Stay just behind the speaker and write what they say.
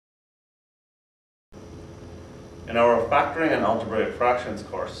In our factoring and algebraic fractions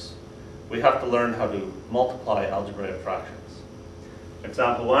course, we have to learn how to multiply algebraic fractions.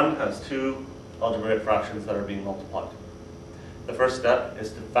 Example 1 has two algebraic fractions that are being multiplied. The first step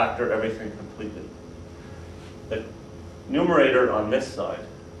is to factor everything completely. The numerator on this side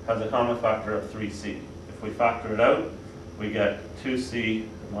has a common factor of 3c. If we factor it out, we get 2c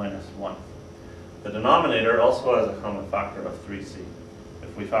minus 1. The denominator also has a common factor of 3c.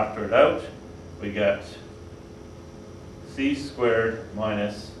 If we factor it out, we get c squared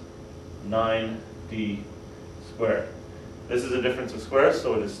minus 9d squared. This is a difference of squares,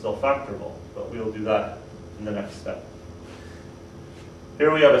 so it is still factorable, but we will do that in the next step.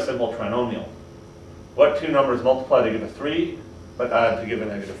 Here we have a simple trinomial. What two numbers multiply to give a 3, but add to give a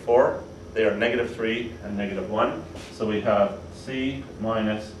negative 4? They are negative 3 and negative 1. So we have c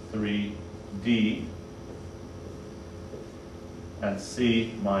minus 3d and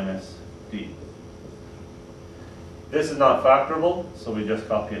c minus d. This is not factorable, so we just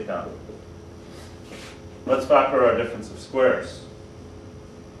copy it down. Let's factor our difference of squares.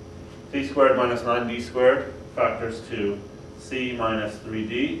 C squared minus 9d squared factors to c minus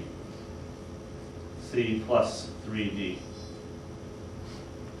 3d, c plus 3d.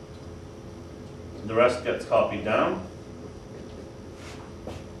 The rest gets copied down.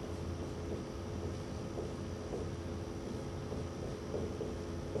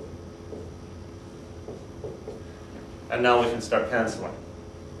 And now we can start cancelling.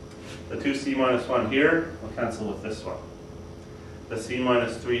 The 2c minus 1 here will cancel with this one. The c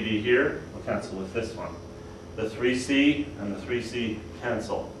minus 3d here will cancel with this one. The 3c and the 3c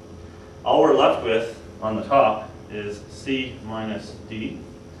cancel. All we're left with on the top is c minus d.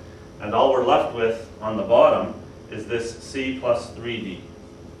 And all we're left with on the bottom is this c plus 3d.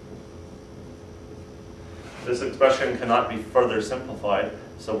 This expression cannot be further simplified,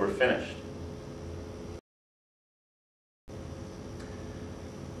 so we're finished.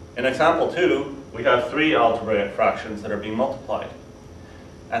 In example 2, we have three algebraic fractions that are being multiplied.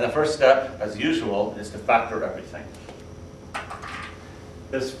 And the first step, as usual, is to factor everything.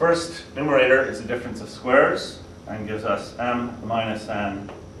 This first numerator is a difference of squares and gives us m minus n,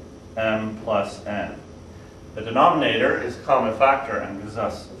 m plus n. The denominator is a common factor and gives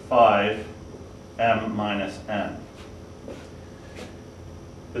us 5 m minus n.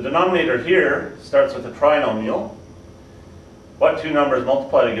 The denominator here starts with a trinomial. What two numbers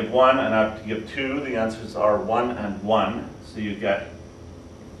multiply to give 1 and add to give 2? The answers are 1 and 1. So you get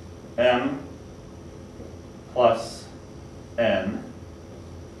m plus n,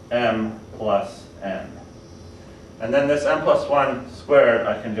 m plus n. And then this m plus 1 squared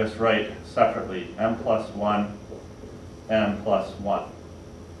I can just write separately. M plus 1, m plus 1.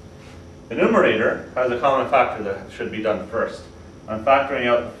 The numerator has a common factor that should be done first. I'm factoring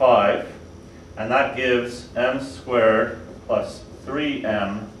out the 5, and that gives m squared plus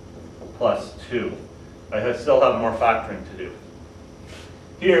 3m plus 2. I still have more factoring to do.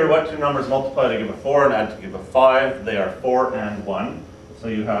 Here, what two numbers multiply to give a 4 and add to give a 5? They are 4 and 1. So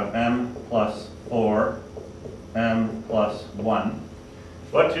you have m plus 4, m plus 1.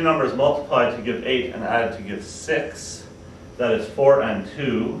 What two numbers multiply to give 8 and add to give 6? That is 4 and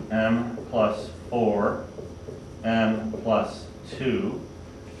 2, m plus 4, m plus 2.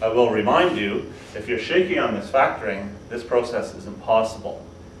 I will remind you, if you're shaky on this factoring, this process is impossible.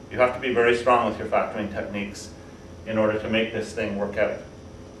 You have to be very strong with your factoring techniques in order to make this thing work out.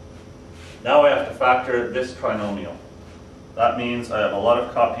 Now I have to factor this trinomial. That means I have a lot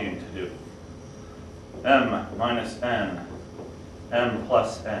of copying to do. M minus n, m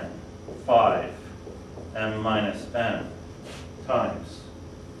plus n, 5, m minus n, times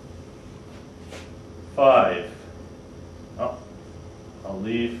 5. Oh, I'll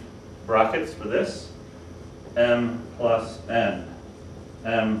leave brackets for this. M plus n,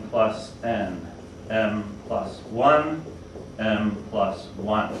 m plus n, m plus 1, m plus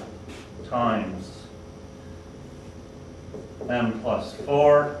 1, times m plus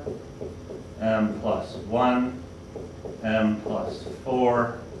 4, m plus 1, m plus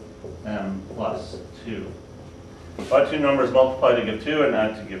 4, m plus 2. What two numbers multiply to give 2 and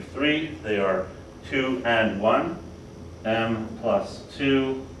add to give 3? They are 2 and 1, m plus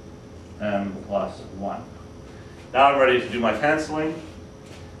 2, m plus 1. Now I'm ready to do my cancelling.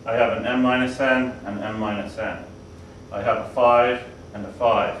 I have an m minus n and m minus n. I have a 5 and a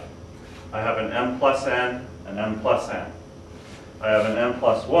 5. I have an m plus n and m plus n. I have an m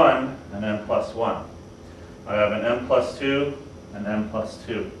plus 1 and m plus 1. I have an m plus 2 and m plus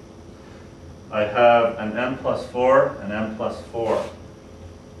 2. I have an m plus 4 and m plus 4.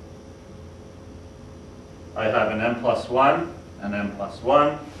 I have an m plus 1 and m plus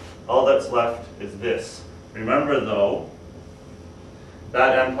 1. All that's left is this. Remember though,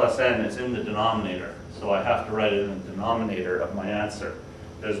 that n plus n is in the denominator, so I have to write it in the denominator of my answer.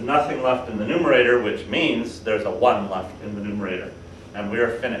 There's nothing left in the numerator, which means there's a 1 left in the numerator, and we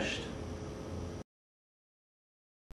are finished.